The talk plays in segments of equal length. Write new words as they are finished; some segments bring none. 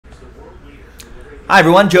Hi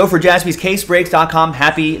everyone, Joe for JaspysCaseBreaks.com.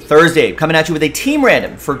 Happy Thursday. Coming at you with a team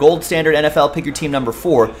random for Gold Standard NFL. Pick your team number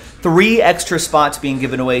 4. 3 extra spots being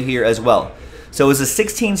given away here as well. So it was a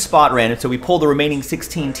 16 spot random, so we pulled the remaining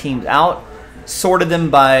 16 teams out, sorted them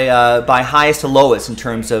by highest to lowest in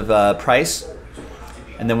terms of price,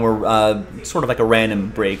 and then we're sort of like a random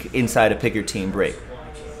break inside a pick your team break.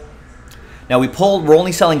 Now we're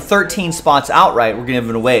only selling 13 spots outright. We're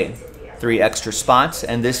giving away 3 extra spots,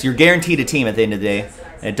 and this, you're guaranteed a team at the end of the day,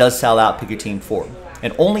 and it does sell out. Pick your team 4,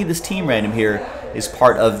 and only this team random here is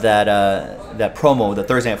part of that that promo, the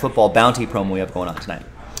Thursday Night Football bounty promo we have going on tonight.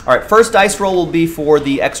 All right, first dice roll will be for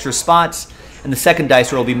the extra spots, and the second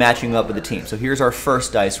dice roll will be matching up with the team. So here's our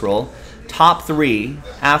first dice roll. Top 3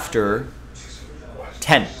 after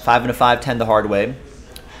 10. 5 and a 5, 10 the hard way.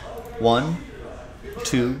 1,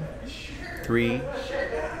 2, 3,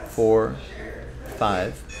 4,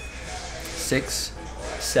 5. 6,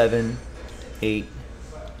 7, 8,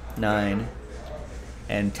 9,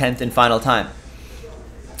 and 10th and final time.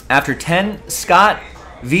 After 10, Scott,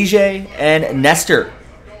 Vijay, and Nestor.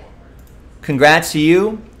 Congrats to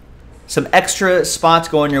you. Some extra spots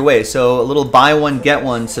going your way. So a little buy one, get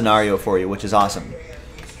one scenario for you, which is awesome.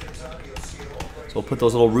 So we'll put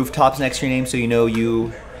those little rooftops next to your name so you know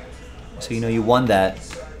you won that.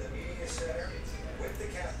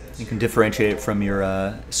 You can differentiate it from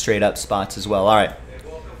your straight up spots as well. All right.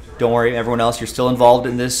 Don't worry, everyone else, you're still involved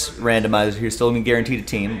in this randomizer. You're still going to be guaranteed a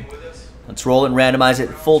team. Let's roll it and randomize it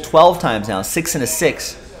full 12 times now. 6 and a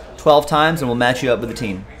 6. 12 times, and we'll match you up with a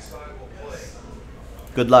team.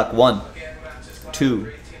 Good luck. 1,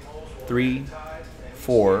 2, 3,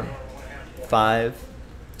 4, 5,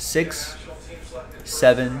 6,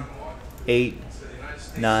 7, 8,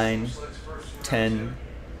 9, 10,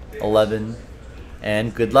 11,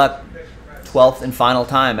 and good luck. 12th and final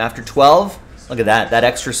time. After 12, look at that. That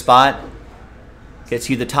extra spot gets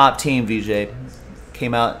you the top team, VJ.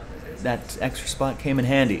 Came out, that extra spot came in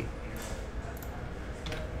handy.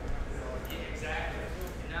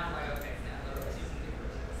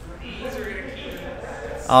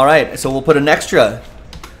 All right, so we'll put an extra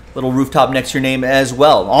little rooftop next to your name as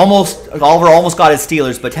well. Oliver almost got his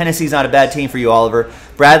Steelers, but Tennessee's not a bad team for you, Oliver.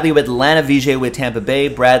 Bradley with Atlanta, Vijay with Tampa Bay,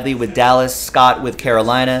 Bradley with Dallas, Scott with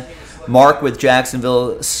Carolina, Mark with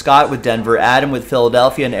Jacksonville, Scott with Denver, Adam with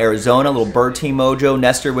Philadelphia and Arizona, little bird team mojo,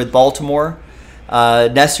 Nestor with Baltimore.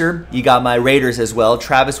 Nestor, you got my Raiders as well.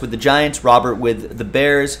 Travis with the Giants, Robert with the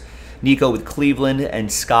Bears, Nico with Cleveland,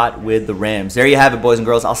 and Scott with the Rams. There you have it, boys and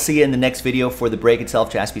girls. I'll see you in the next video for the break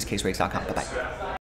itself. JaspysCaseBreaks.com. Bye-bye.